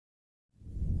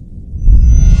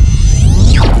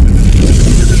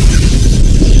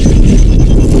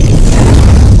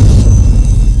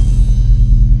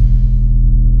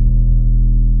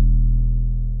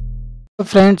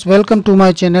friends, welcome to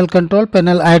my channel Control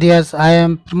Panel Ideas. I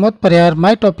am Rprr.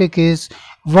 My topic is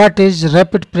what is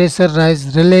rapid pressure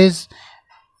rise relays,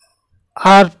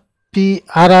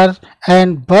 Rprr,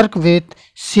 and work with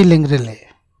ceiling relay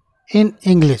in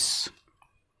English.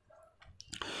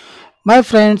 My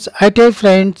friends, IT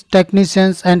friends,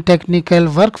 technicians and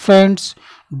technical work friends,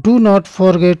 do not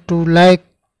forget to like,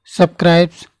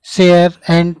 subscribe, share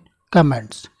and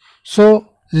comments. So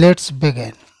let's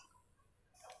begin.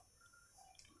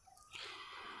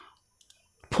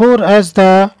 For as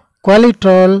the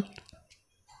Qualitrol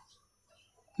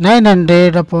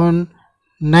 900 upon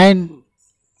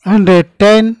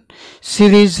 910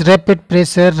 series rapid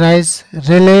pressure rise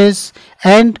relays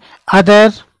and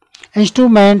other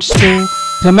instruments to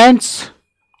remains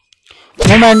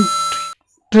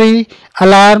momentary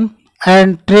alarm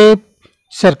and trip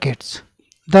circuits.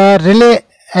 The relay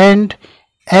and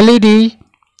LED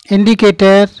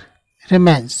indicator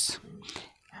remains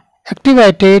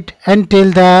activated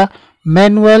until the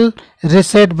manual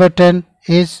reset button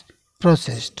is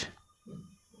processed.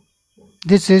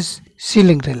 This is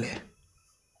ceiling relay.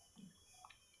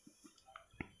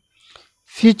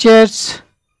 Features.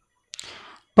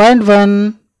 Point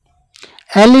 1.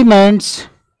 Elements,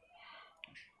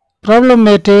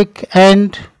 problematic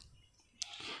and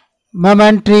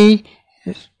momentary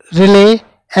relay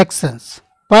actions.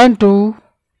 Point 2.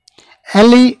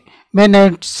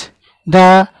 Eliminates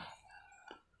the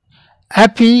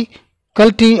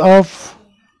difficulty of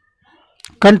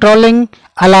controlling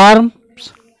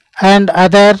alarms and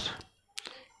other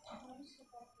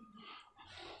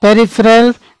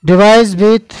peripheral device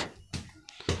with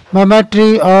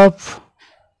momentary of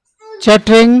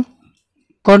chattering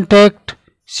contact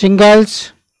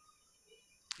signals.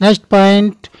 Next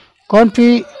point,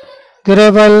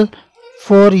 configurable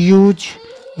for use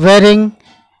varying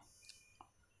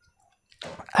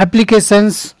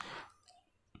applications.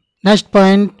 Next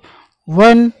point,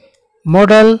 one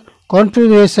model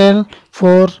configuration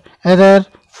for either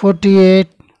 48,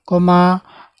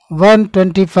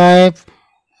 125,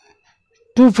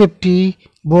 250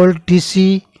 volt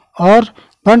DC or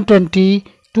 120,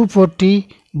 240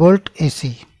 volt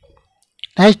AC.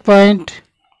 Next point,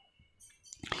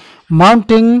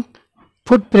 mounting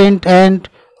footprint and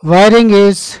wiring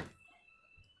is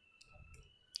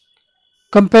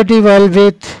compatible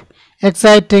with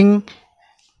exciting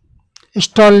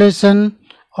installation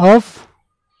of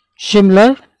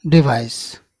similar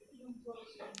device.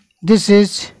 This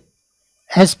is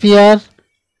SPRR.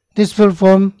 This will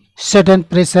form sudden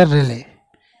pressure relay.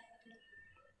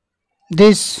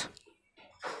 This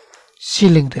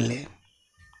ceiling relay.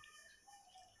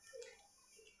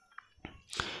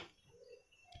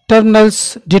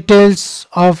 Terminals details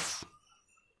of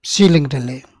ceiling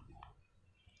relay.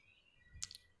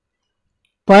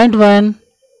 Point 1.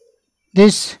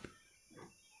 This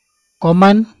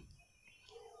common.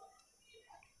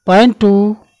 Point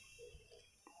 2.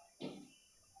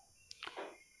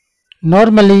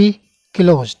 Normally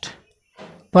closed.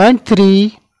 Point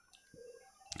 3.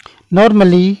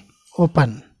 Normally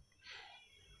open.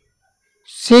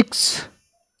 6.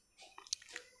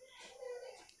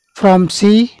 From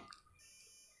C.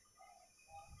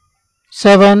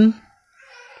 7.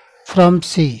 From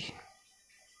C.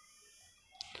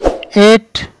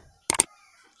 8.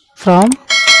 From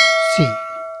C.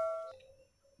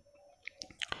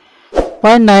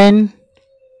 Point 9.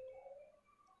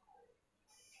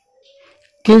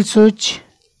 Kill switch.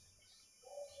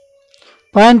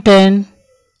 Point 10.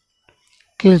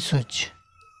 Kill switch.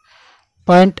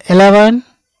 Point 11.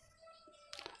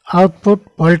 Output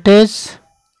voltage.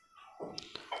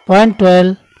 Point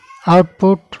 12.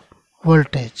 Output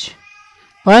voltage.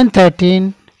 Point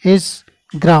 13 is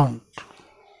ground.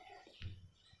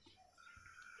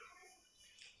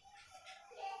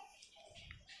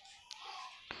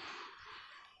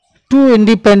 Two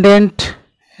independent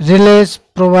relays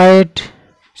provide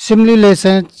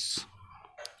simulations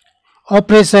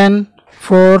operation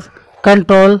for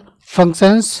control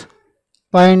functions.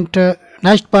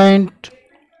 Next point,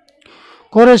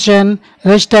 corrosion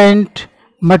resistant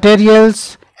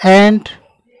materials and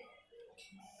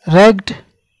rugged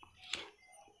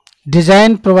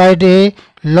design provide a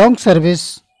long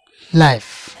service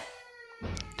life.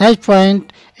 Next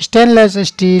point, stainless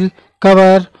steel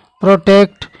cover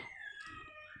protect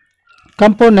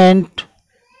component.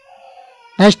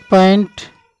 Next point,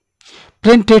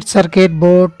 printed circuit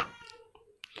board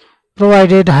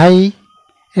provided high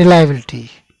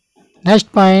reliability.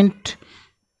 Next point,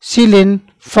 ceiling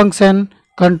function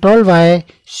controlled by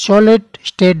solid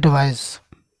state device.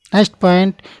 Next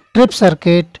point, trip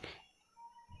circuit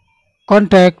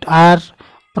contact are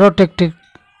protected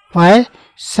Why?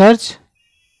 Surge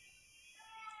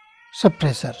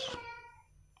suppressor.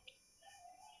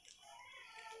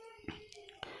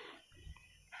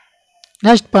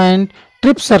 Next point,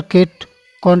 trip circuit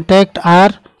contact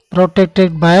are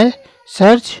protected by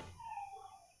surge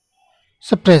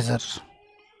suppressor.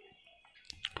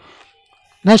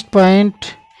 Next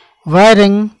point,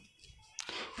 wiring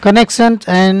connections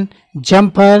and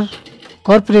jumper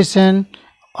corporation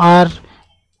are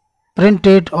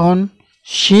printed on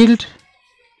shield.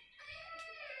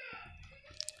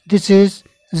 This is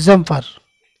jumper.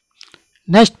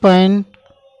 Next point,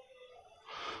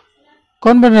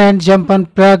 convenient jumper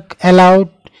plug allowed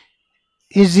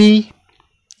easy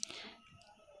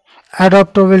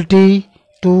adaptability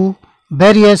to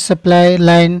various supply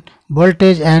line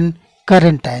voltage and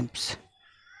current types.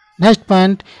 Next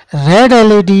point, red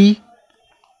LED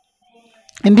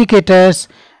indicators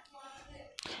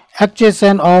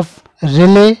actuation of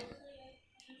relay.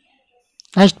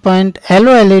 Next point,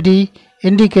 yellow LED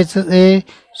indicates a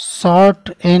short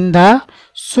in the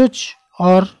switch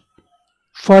or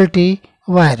faulty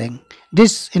wiring.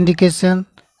 This indication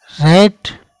red,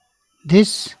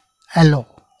 this yellow.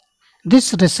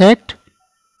 This reset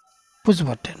push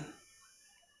button.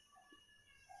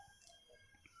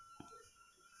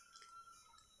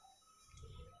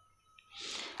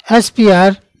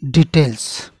 SPR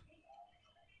details.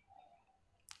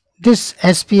 This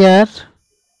SPR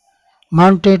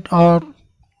mounted on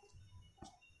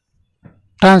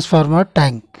transformer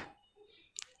tank.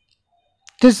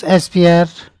 This SPR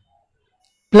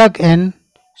plug-in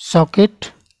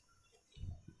socket.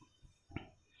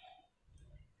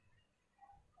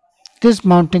 This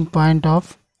mounting point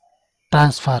of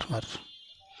transformer.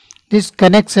 This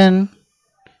connection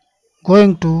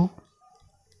going to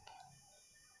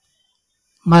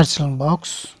Marshall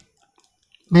box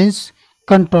means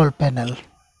control panel.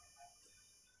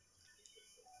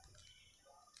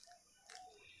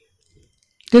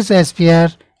 This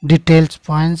SPR details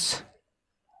points.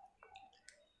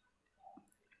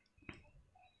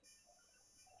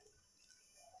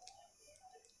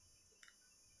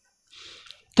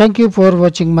 Thank you for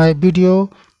watching my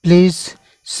video. Please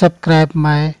subscribe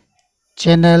my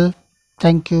channel.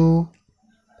 Thank you.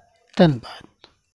 Dhanbad.